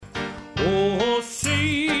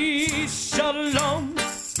Yossi Shalom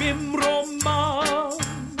Bimroman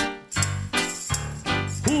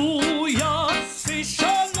Hu Yossi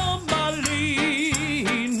Shalom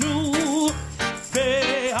Alinu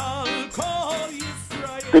Ve'al Kol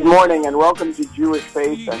Yisrael. Good morning and welcome to Jewish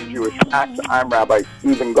Faith and Jewish Facts. I'm Rabbi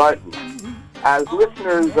Stephen Garten. As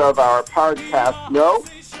listeners of our podcast know,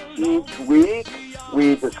 each week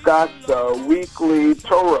we discuss the weekly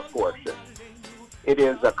Torah portion. It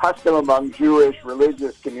is a custom among Jewish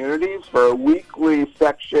religious communities for a weekly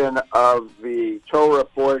section of the Torah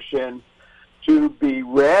portion to be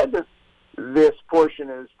read. This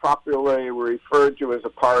portion is popularly referred to as a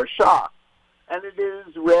parashah, and it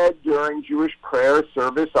is read during Jewish prayer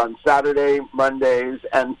service on Saturday, Mondays,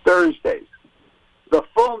 and Thursdays. The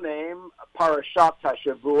full name, Parashat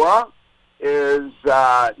HaShavua, is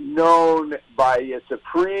known by its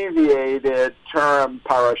abbreviated term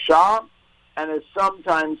parashah, and is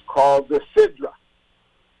sometimes called the Sidra.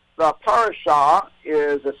 The parashah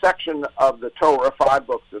is a section of the Torah, 5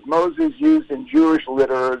 books of Moses, used in Jewish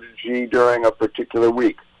liturgy during a particular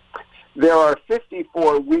week. There are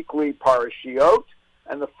 54 weekly parashiot,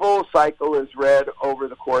 and the full cycle is read over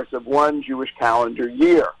the course of one Jewish calendar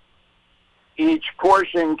year. Each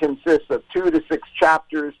portion consists of 2 to 6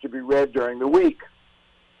 chapters to be read during the week.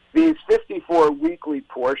 These 54 weekly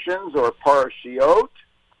portions, or parashiot,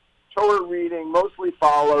 Torah reading mostly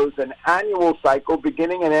follows an annual cycle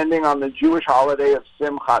beginning and ending on the Jewish holiday of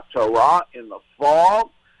Simchat Torah in the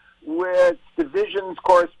fall, with divisions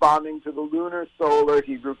corresponding to the lunar solar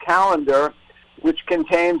Hebrew calendar, which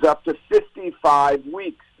contains up to 55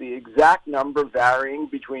 weeks, the exact number varying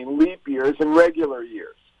between leap years and regular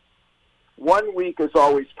years. 1 week is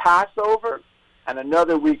always Passover, and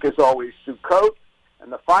another week is always Sukkot,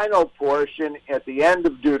 and the final portion at the end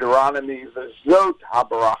of Deuteronomy, the Zot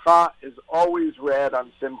HaBaracha, is always read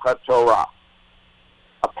on Simchat Torah.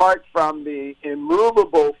 Apart from the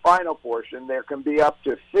immovable final portion, there can be up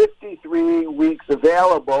to 53 weeks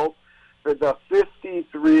available for the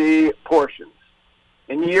 53 portions.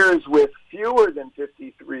 In years with fewer than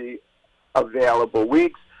 53 available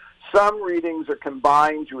weeks, some readings are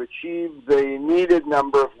combined to achieve the needed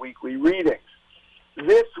number of weekly readings.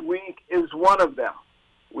 This week is one of them.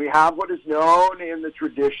 We have what is known in the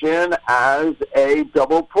tradition as a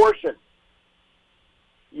double portion.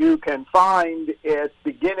 You can find it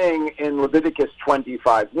beginning in Leviticus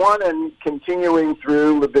 25:1 and continuing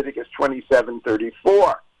through Leviticus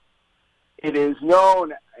 27:34. It is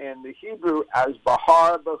known in the Hebrew as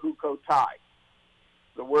Bahar Bahukotai.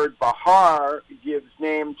 The word Bahar gives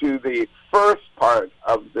name to the first part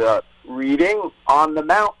of the reading, on the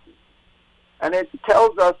mountain. And it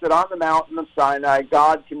tells us that on the mountain of Sinai,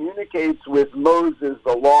 God communicates with Moses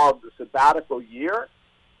the law of the sabbatical year.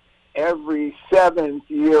 Every 7th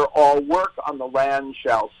year, all work on the land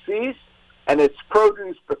shall cease, and its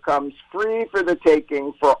produce becomes free for the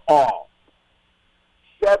taking for all.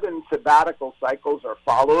 7 sabbatical cycles are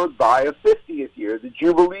followed by a 50th year, the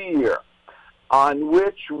Jubilee year, on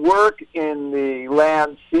which work in the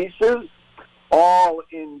land ceases. All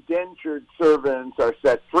indentured servants are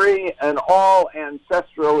set free, and all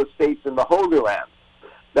ancestral estates in the Holy Land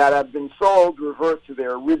that have been sold revert to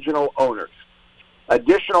their original owners.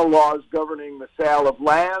 Additional laws governing the sale of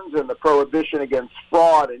lands and the prohibition against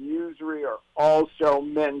fraud and usury are also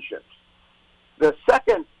mentioned. The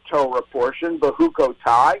second Torah portion,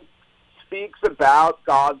 Bahukotai, speaks about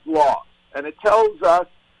God's laws, and it tells us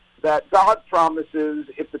that God promises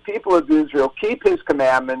if the people of Israel keep his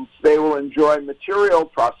commandments, they will enjoy material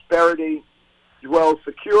prosperity, dwell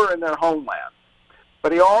secure in their homeland.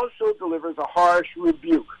 But he also delivers a harsh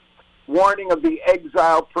rebuke, warning of the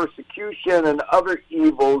exile, persecution, and other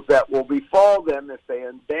evils that will befall them if they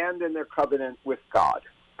abandon their covenant with God.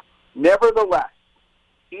 Nevertheless,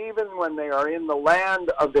 even when they are in the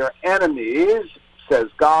land of their enemies,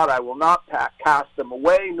 says God, I will not cast them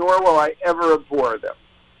away, nor will I ever abhor them,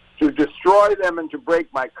 to destroy them and to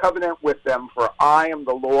break my covenant with them, for I am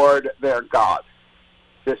the Lord their God.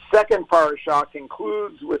 The second parashah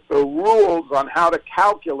concludes with the rules on how to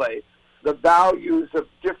calculate the values of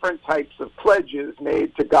different types of pledges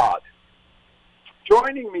made to God.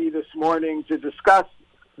 Joining me this morning to discuss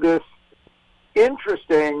this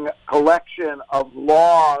interesting collection of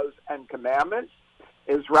laws and commandments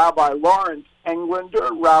is Rabbi Lawrence Englander,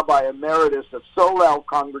 Rabbi Emeritus of Solel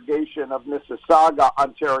Congregation of Mississauga,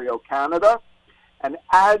 Ontario, Canada, and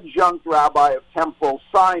Adjunct Rabbi of Temple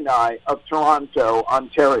Sinai of Toronto,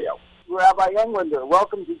 Ontario. Rabbi Englander,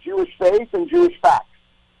 welcome to Jewish Faith and Jewish Facts.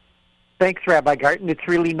 Thanks, Rabbi Garten. It's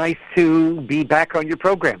really nice to be back on your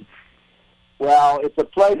program. Well, it's a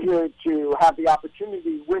pleasure to have the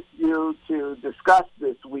opportunity with you to discuss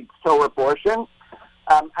Torah portion.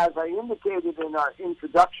 As I indicated in our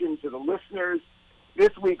introduction to the listeners, this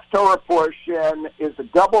week's Torah portion is a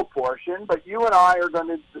double portion, but you and I are going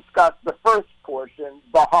to discuss the first portion,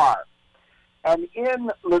 Bahar. And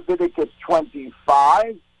in Leviticus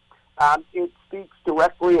 25, it speaks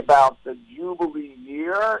directly about the Jubilee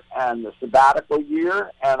year and the sabbatical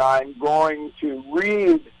year, and I'm going to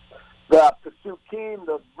read the Pesukim,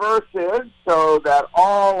 the verses, so that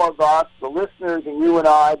all of us, the listeners, and you and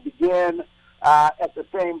I begin at the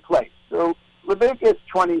same place. So Leviticus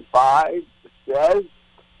 25 says,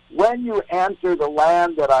 "When you enter the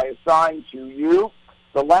land that I assign to you,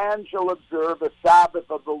 the land shall observe a Sabbath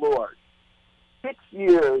of the Lord. 6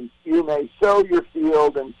 years you may sow your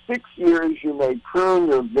field, and 6 years you may prune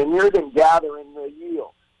your vineyard and gather in the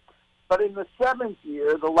yield. But in the 7th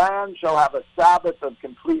year the land shall have a Sabbath of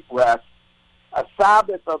complete rest, a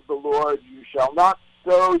Sabbath of the Lord. You shall not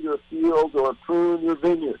sow your field or prune your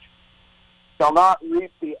vineyard. Shall not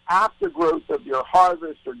reap the aftergrowth of your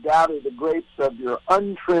harvest or gather the grapes of your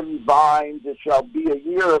untrimmed vines. It shall be a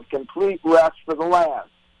year of complete rest for the land.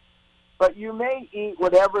 But you may eat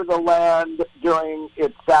whatever the land during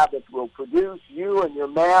its Sabbath will produce. You and your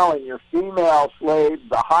male and your female slaves,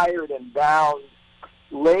 the hired and bound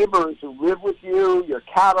laborers who live with you, your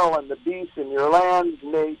cattle and the beasts in your lands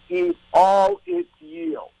may eat all its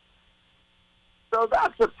yield." So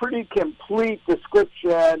that's a pretty complete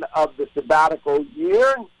description of the sabbatical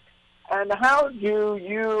year. And how do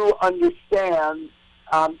you understand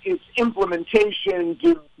its implementation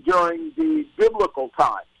during the biblical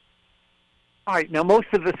times? All right. Now, most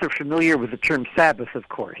of us are familiar with the term Sabbath, of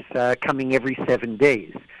course, coming every 7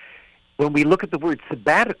 days. When we look at the word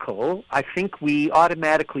sabbatical, I think we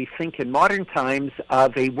automatically think in modern times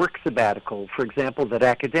of a work sabbatical, for example, that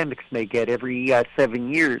academics may get every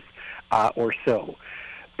 7 years or so.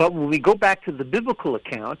 But when we go back to the biblical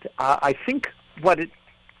account, I think what it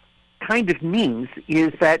kind of means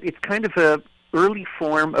is that it's kind of an early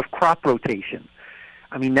form of crop rotation.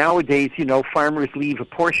 I mean, nowadays, farmers leave a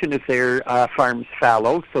portion of their farms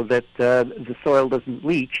fallow so that the soil doesn't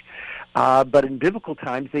leach. But in biblical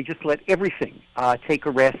times, they just let everything take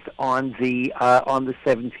a rest on the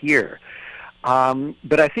 7th year.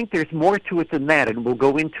 But I think there's more to it than that, and we'll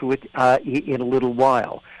go into it in a little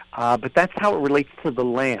while. But that's how it relates to the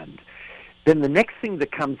land. Then the next thing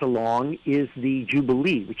that comes along is the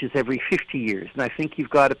Jubilee, which is every 50 years. And I think you've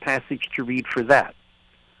got a passage to read for that.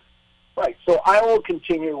 Right, so I will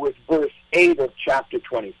continue with verse 8 of chapter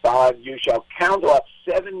 25. "You shall count off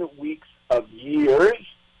 7 weeks of years,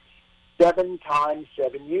 7 times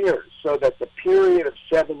 7 years, so that the period of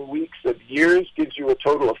 7 weeks of years gives you a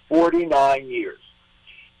total of 49 years.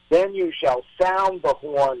 Then you shall sound the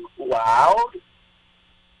horn loud.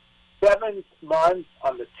 7th month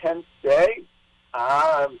on the 10th day."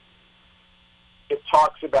 It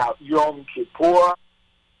talks about Yom Kippur.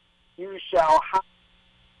 "You shall have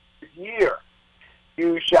a year.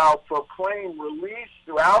 You shall proclaim release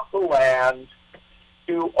throughout the land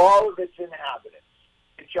to all of its inhabitants.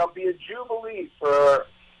 It shall be a jubilee for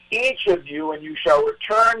each of you, and you shall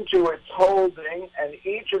return to its holding, and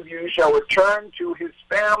each of you shall return to his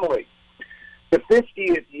family. The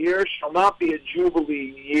 50th year shall not be a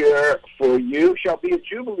jubilee year for you, shall be a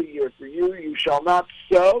jubilee year for you. You shall not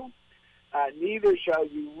sow, neither shall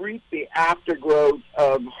you reap the aftergrowth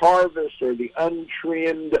of harvest or the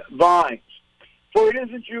untrimmed vines. For it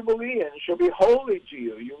is a jubilee, and it shall be holy to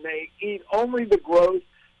you. You may eat only the growth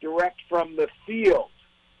direct from the field."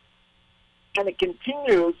 And it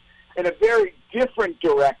continues in a very different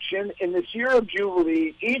direction. "In this year of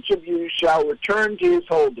Jubilee, each of you shall return to his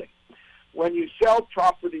holding. When you sell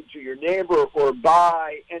property to your neighbor or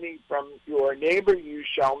buy any from your neighbor, you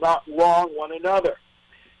shall not wrong one another.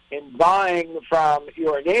 In buying from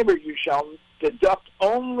your neighbor, you shall deduct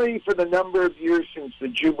only for the number of years since the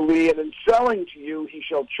Jubilee, and in selling to you, he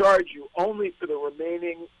shall charge you only for the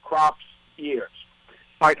remaining crops years."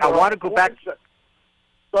 All right, I want to go back.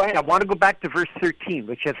 Go ahead. I want to go back to verse 13,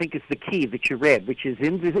 which I think is the key that you read, which is,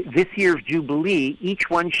 "In this year of Jubilee, each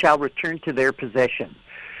one shall return to their possession."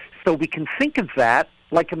 So we can think of that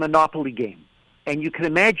like a Monopoly game. And you can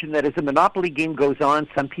imagine that as the Monopoly game goes on,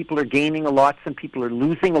 some people are gaining a lot, some people are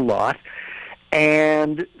losing a lot.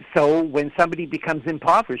 And so when somebody becomes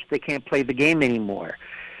impoverished, they can't play the game anymore.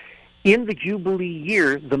 In the Jubilee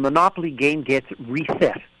year, the Monopoly game gets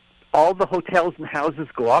reset. All the hotels and houses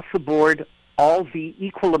go off the board. All the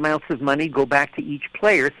equal amounts of money go back to each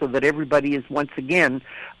player so that everybody is once again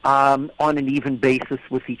on an even basis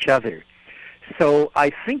with each other. So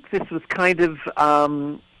I think this was kind of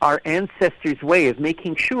our ancestors' way of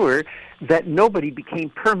making sure that nobody became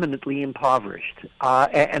permanently impoverished,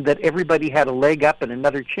 and that everybody had a leg up and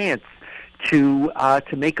another chance to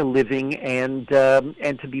make a living and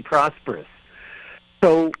to be prosperous.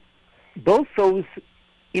 So both those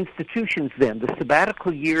institutions then, the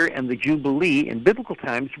sabbatical year and the Jubilee in biblical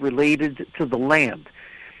times, related to the land.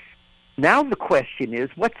 Now the question is,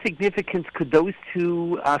 what significance could those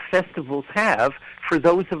two festivals have for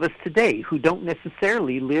those of us today who don't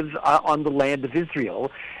necessarily live on the land of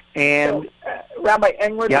Israel? And Rabbi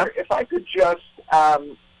Englander, yeah? if I could just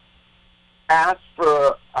ask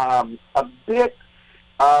for a bit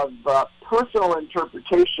of personal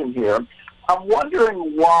interpretation here. I'm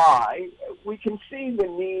wondering why we can see the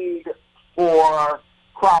need for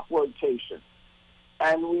crop rotation,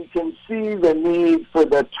 and we can see the need for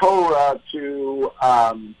the Torah to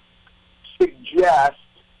suggest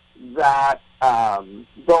that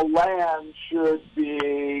the land should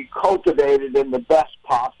be cultivated in the best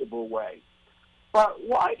possible way. But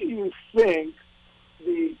why do you think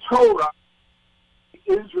the Torah,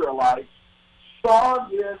 the Israelites, saw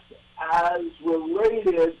this as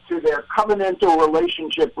related to their covenantal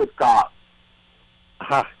relationship with God?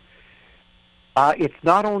 It's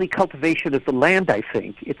not only cultivation of the land, I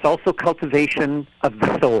think. It's also cultivation of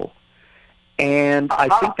the soul. And I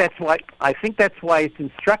think that's why it's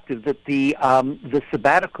instructive that the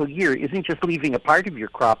sabbatical year isn't just leaving a part of your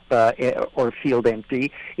crop or field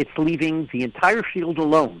empty; it's leaving the entire field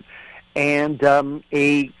alone. And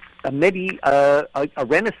a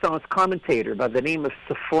Renaissance commentator by the name of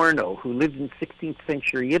Sforno, who lived in 16th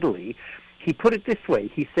century Italy, he put it this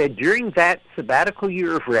way. He said, during that sabbatical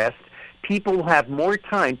year of rest, people will have more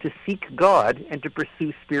time to seek God and to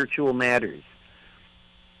pursue spiritual matters.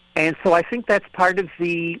 And so I think that's part of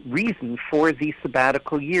the reason for the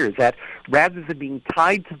sabbatical year, that rather than being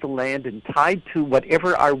tied to the land and tied to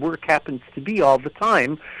whatever our work happens to be all the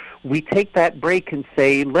time, we take that break and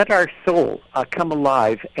say, let our soul come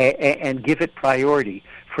alive and give it priority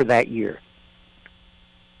for that year.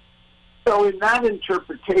 So in that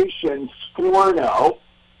interpretation, Sforno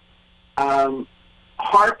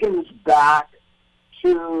harkens back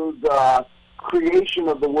to the creation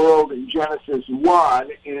of the world in Genesis 1,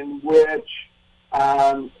 in which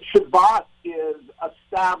Shabbat is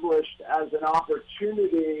established as an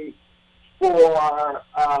opportunity for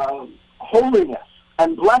holiness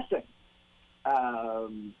and blessing,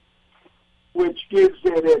 which gives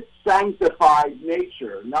it its sanctified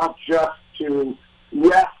nature, not just to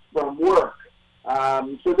rest from work.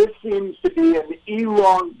 So this seems to be an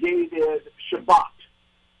elongated Shabbat.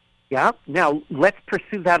 Yeah. Now, let's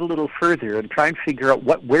pursue that a little further and try and figure out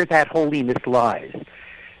where that holiness lies.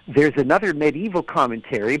 There's another medieval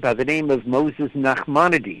commentary by the name of Moses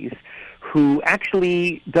Nachmanides, who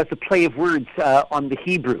actually does a play of words on the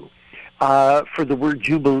Hebrew for the word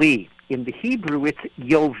Jubilee. In the Hebrew, it's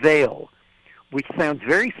Yovel, which sounds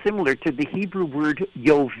very similar to the Hebrew word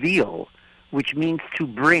Yovel, which means to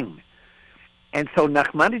bring. And so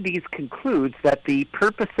Nachmanides concludes that the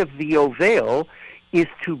purpose of the Yovel is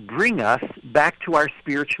to bring us back to our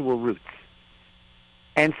spiritual roots.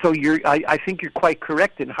 And so I think you're quite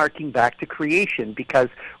correct in harking back to creation, because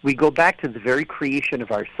we go back to the very creation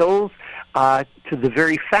of our souls, to the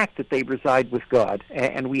very fact that they reside with God,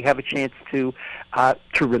 and we have a chance to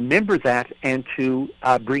remember that and to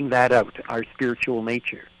bring that out, our spiritual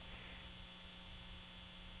nature.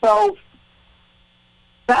 So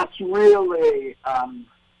that's really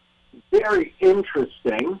very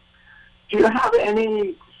interesting. Do you have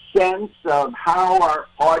any sense of how our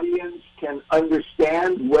audience can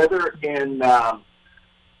understand whether in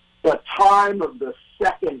the time of the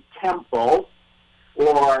Second Temple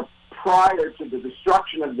or prior to the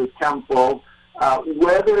destruction of the Temple,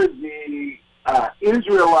 whether the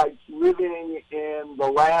Israelites living in the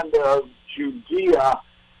land of Judea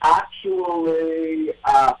actually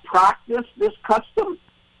practiced this custom?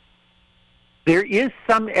 There is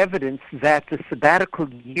some evidence that the sabbatical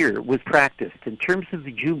year was practiced. In terms of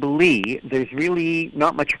the Jubilee, there's really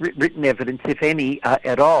not much written evidence, if any,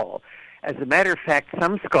 at all. As a matter of fact,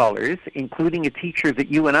 some scholars, including a teacher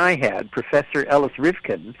that you and I had, Professor Ellis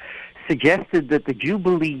Rivkin, suggested that the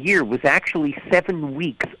Jubilee year was actually 7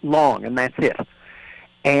 weeks long, and that's it.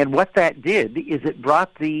 And what that did is it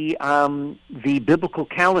brought the biblical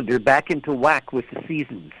calendar back into whack with the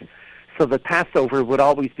seasons. So the Passover would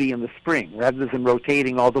always be in the spring, rather than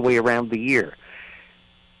rotating all the way around the year.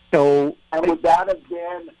 So, and would that have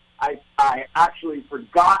been, I actually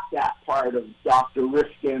forgot that part of Dr.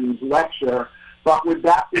 Rifkin's lecture, but would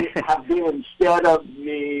that have been instead of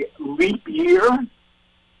the leap year?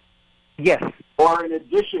 Yes. Or in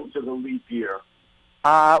addition to the leap year?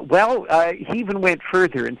 He even went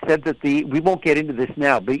further and said that we won't get into this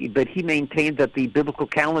now, but he maintained that the biblical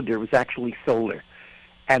calendar was actually solar,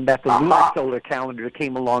 and that the lunar solar calendar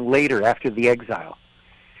came along later after the exile.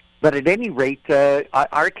 But at any rate,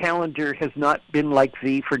 our calendar has not been like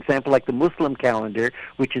for example, like the Muslim calendar,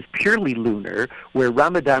 which is purely lunar, where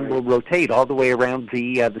Ramadan will rotate all the way around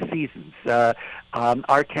the seasons.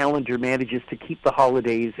 Our calendar manages to keep the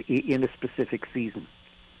holidays in a specific season.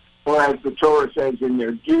 Or as the Torah says, in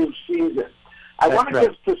their due season. I want to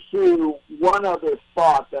just pursue one other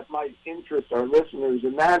thought that might interest our listeners,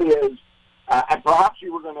 and that is, and perhaps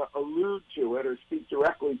you were going to allude to it or speak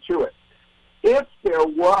directly to it. If there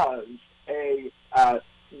was a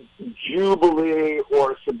Jubilee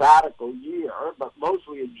or sabbatical year, but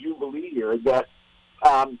mostly a Jubilee year, that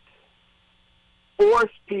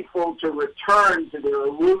forced people to return to their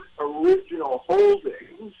original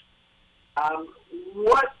holdings,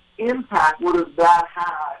 what impact would have that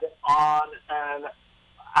had on an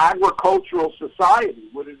agricultural society?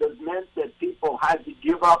 Would it have meant that people had to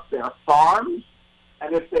give up their farms?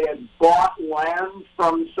 And if they had bought land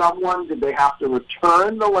from someone, did they have to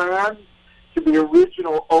return the land to the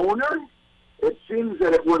original owner? It seems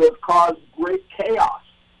that it would have caused great chaos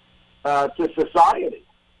to society.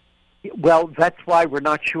 Well, that's why we're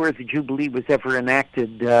not sure the Jubilee was ever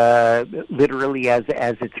enacted literally as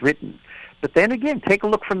it's written. But then again, take a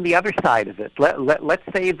look from the other side of it. Let's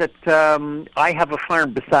say that I have a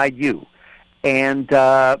farm beside you, and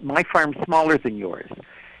my farm's smaller than yours.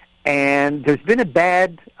 And there's been a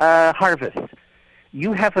bad harvest.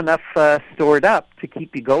 You have enough stored up to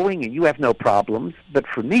keep you going, and you have no problems. But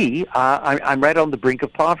for me, I'm right on the brink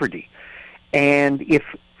of poverty. And if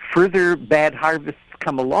further bad harvests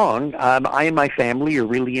come along, I and my family are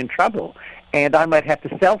really in trouble. And I might have to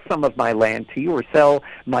sell some of my land to you or sell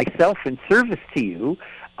myself in service to you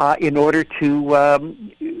in order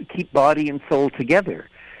to keep body and soul together.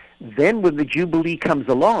 Then when the Jubilee comes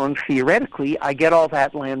along, theoretically, I get all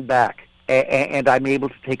that land back, and I'm able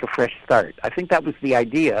to take a fresh start. I think that was the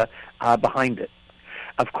idea behind it.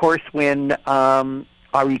 Of course, when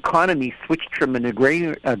our economy switched from an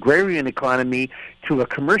agrarian economy to a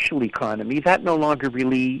commercial economy, that no longer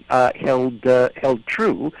really held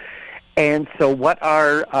true. And so what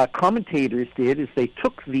our commentators did is they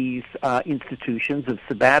took these institutions of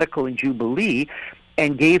sabbatical and Jubilee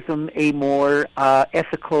and gave them a more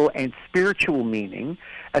ethical and spiritual meaning,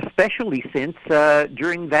 especially since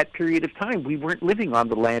during that period of time we weren't living on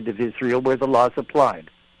the land of Israel where the laws applied.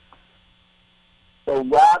 So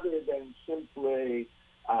rather than simply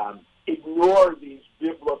ignore these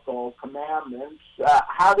biblical commandments,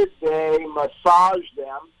 how did they massage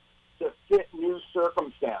them to fit new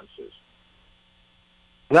circumstances?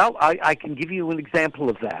 Well, I can give you an example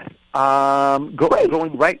of that.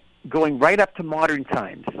 Going right up to modern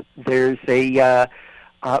times, there's a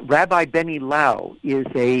Rabbi Benny Lau is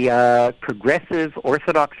a progressive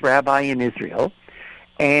Orthodox rabbi in Israel,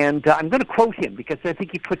 and I'm going to quote him because I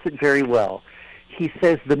think he puts it very well. He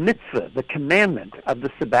says, the mitzvah, the commandment of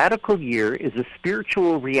the sabbatical year is a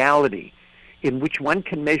spiritual reality in which one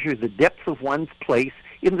can measure the depth of one's place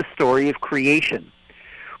in the story of creation.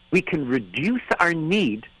 We can reduce our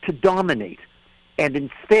need to dominate and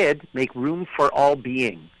instead make room for all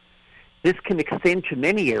being. This can extend to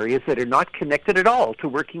many areas that are not connected at all to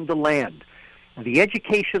working the land. The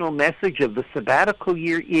educational message of the sabbatical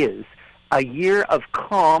year is a year of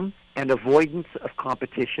calm and avoidance of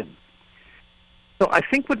competition. So I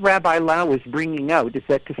think what Rabbi Lau is bringing out is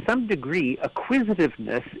that to some degree,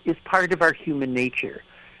 acquisitiveness is part of our human nature.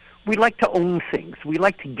 We like to own things. We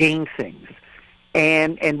like to gain things.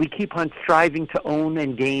 And we keep on striving to own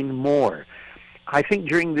and gain more. I think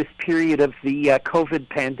during this period of the COVID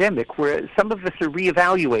pandemic, where some of us are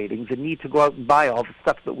reevaluating the need to go out and buy all the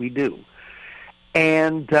stuff that we do.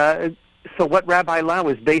 And so what Rabbi Lau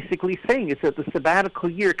is basically saying is that the sabbatical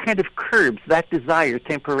year kind of curbs that desire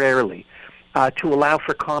temporarily to allow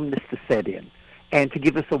for calmness to set in and to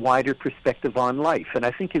give us a wider perspective on life. And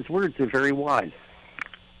I think his words are very wise.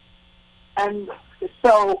 And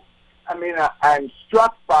so, I mean, I'm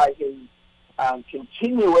struck by his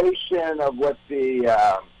continuation of what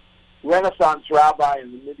the Renaissance rabbi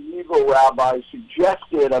and the medieval rabbi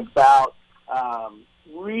suggested about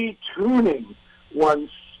retuning one's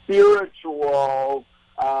spiritual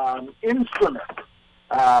instrument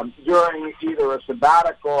during either a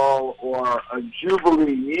sabbatical or a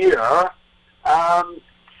Jubilee year.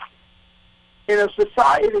 In a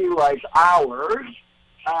society like ours,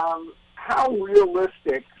 how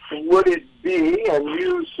realistic would it be, and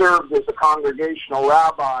you served as a congregational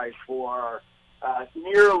rabbi for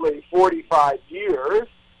nearly 45 years,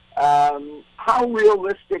 how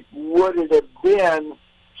realistic would it have been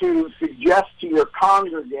to suggest to your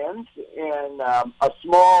congregants in a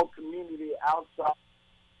small community outside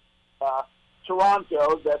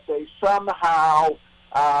Toronto that they somehow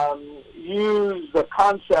use the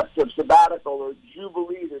concept of sabbatical or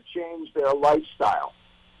jubilee to change their lifestyle?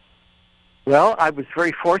 Well, I was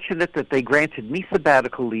very fortunate that they granted me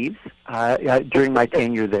sabbatical leaves during my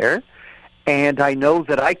tenure there, and I know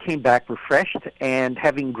that I came back refreshed and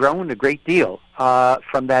having grown a great deal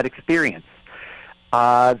from that experience.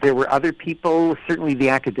 There were other people, certainly the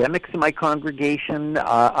academics in my congregation,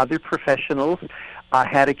 other professionals,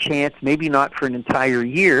 had a chance, maybe not for an entire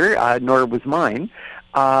year, nor was mine,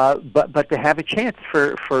 but to have a chance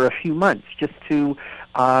for a few months just to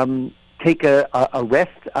take a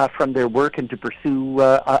rest from their work and to pursue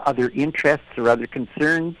other interests or other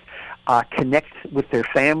concerns, connect with their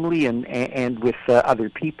family and with other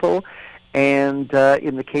people. And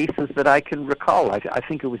in the cases that I can recall, I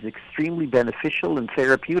think it was extremely beneficial and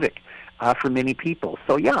therapeutic for many people.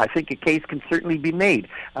 So, yeah, I think a case can certainly be made.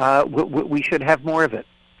 We should have more of it.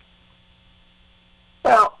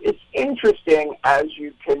 Well, it's interesting as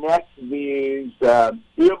you connect these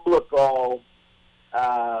biblical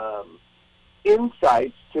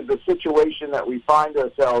insights to the situation that we find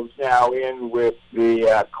ourselves now in with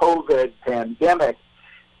the COVID pandemic,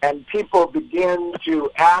 and people begin to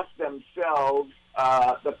ask themselves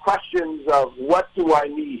the questions of, what do I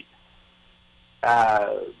need?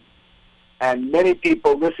 And many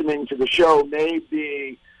people listening to the show may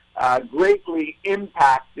be greatly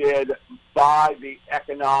impacted by the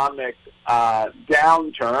economic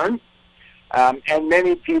downturn, and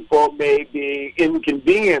many people may be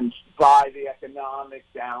inconvenienced by the economic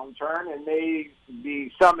downturn, and may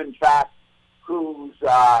be some, in fact, whose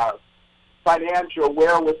financial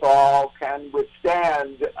wherewithal can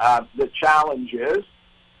withstand the challenges.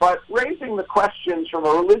 But raising the questions from a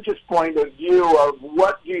religious point of view of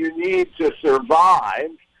what do you need to survive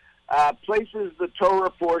places the Torah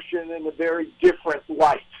portion in a very different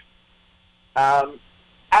light.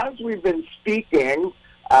 As we've been speaking,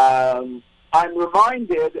 I'm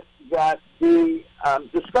reminded that the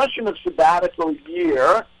discussion of sabbatical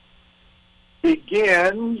year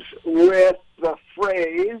begins with the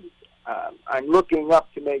phrase, I'm looking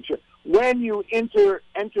up to make sure, when you enter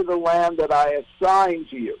the land that I assign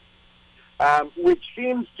to you, which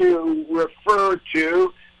seems to refer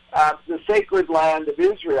to the sacred land of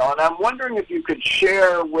Israel. And I'm wondering if you could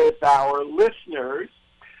share with our listeners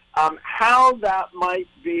how that might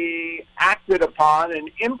be acted upon and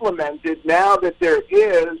implemented now that there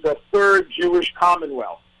is a third Jewish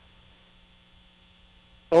commonwealth.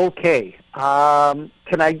 Okay. Can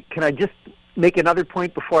I just make another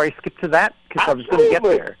point before I skip to that? Because I was going to get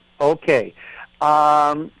there. Okay.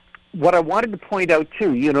 What I wanted to point out,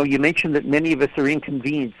 too, you mentioned that many of us are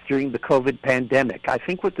inconvenienced during the COVID pandemic. I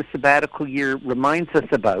think what the sabbatical year reminds us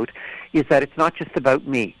about is that it's not just about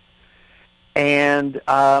me. And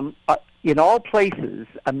in all places,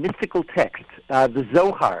 a mystical text, the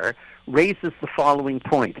Zohar, raises the following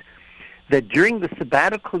point, that during the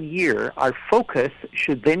sabbatical year, our focus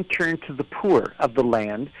should then turn to the poor of the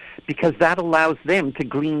land, because that allows them to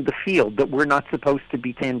glean the field that we're not supposed to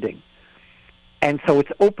be tending. And so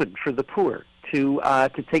it's open for the poor to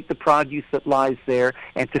take the produce that lies there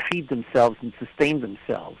and to feed themselves and sustain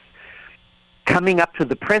themselves. Coming up to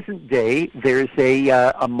the present day, there's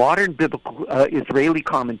a modern biblical Israeli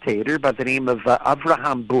commentator by the name of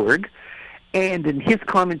Avraham Burg, and in his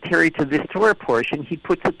commentary to this Torah portion, he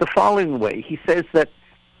puts it the following way. He says that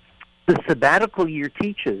the sabbatical year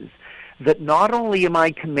teaches that not only am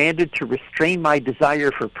I commanded to restrain my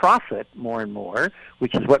desire for profit more and more,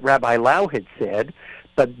 which is what Rabbi Lau had said,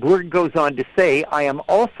 but Burg goes on to say, I am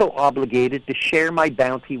also obligated to share my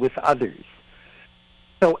bounty with others.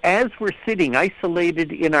 So as we're sitting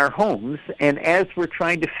isolated in our homes, and as we're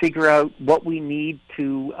trying to figure out what we need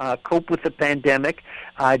to cope with the pandemic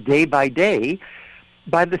day by day,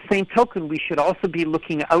 by the same token, we should also be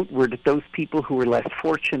looking outward at those people who are less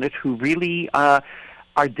fortunate, who really are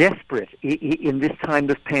desperate in this time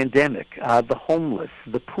of pandemic, the homeless,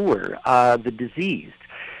 the poor, the diseased.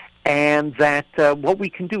 And that what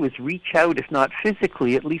we can do is reach out, if not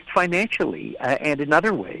physically, at least financially and in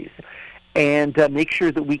other ways, and make sure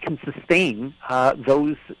that we can sustain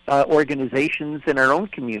those organizations in our own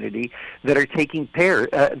community that are taking care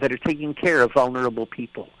of vulnerable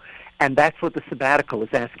people. And that's what the sabbatical is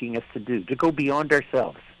asking us to do, to go beyond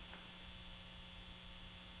ourselves.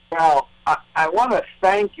 Now, I want to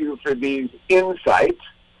thank you for these insights.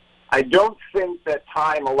 I don't think that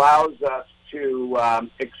time allows us to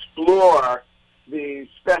explore the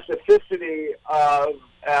specificity of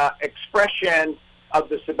expression of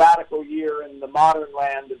the sabbatical year in the modern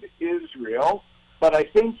land of Israel. But I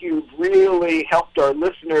think you've really helped our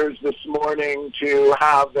listeners this morning to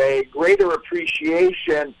have a greater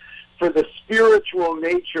appreciation for the spiritual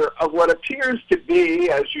nature of what appears to be,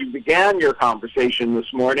 as you began your conversation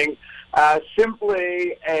this morning,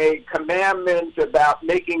 simply a commandment about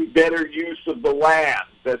making better use of the land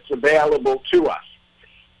that's available to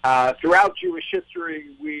us. Throughout Jewish history,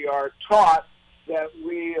 we are taught that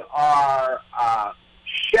we are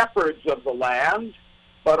shepherds of the land,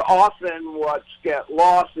 but often what gets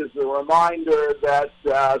lost is the reminder that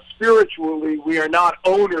spiritually we are not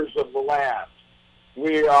owners of the land.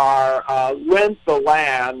 We are lent the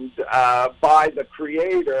land by the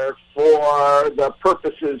Creator for the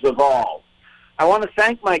purposes of all. I want to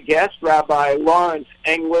thank my guest, Rabbi Lawrence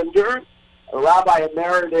Englander, Rabbi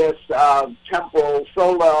Emeritus of Temple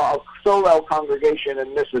Solel Congregation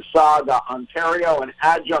in Mississauga, Ontario, and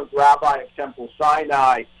Adjunct Rabbi of Temple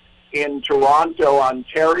Sinai in Toronto,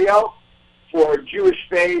 Ontario. For Jewish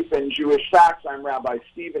Faith and Jewish Facts, I'm Rabbi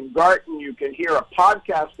Stephen Garten. You can hear a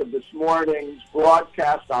podcast of this morning's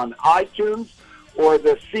broadcast on iTunes or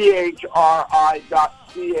the chri.ca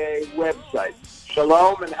website.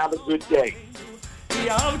 Shalom and have a good day.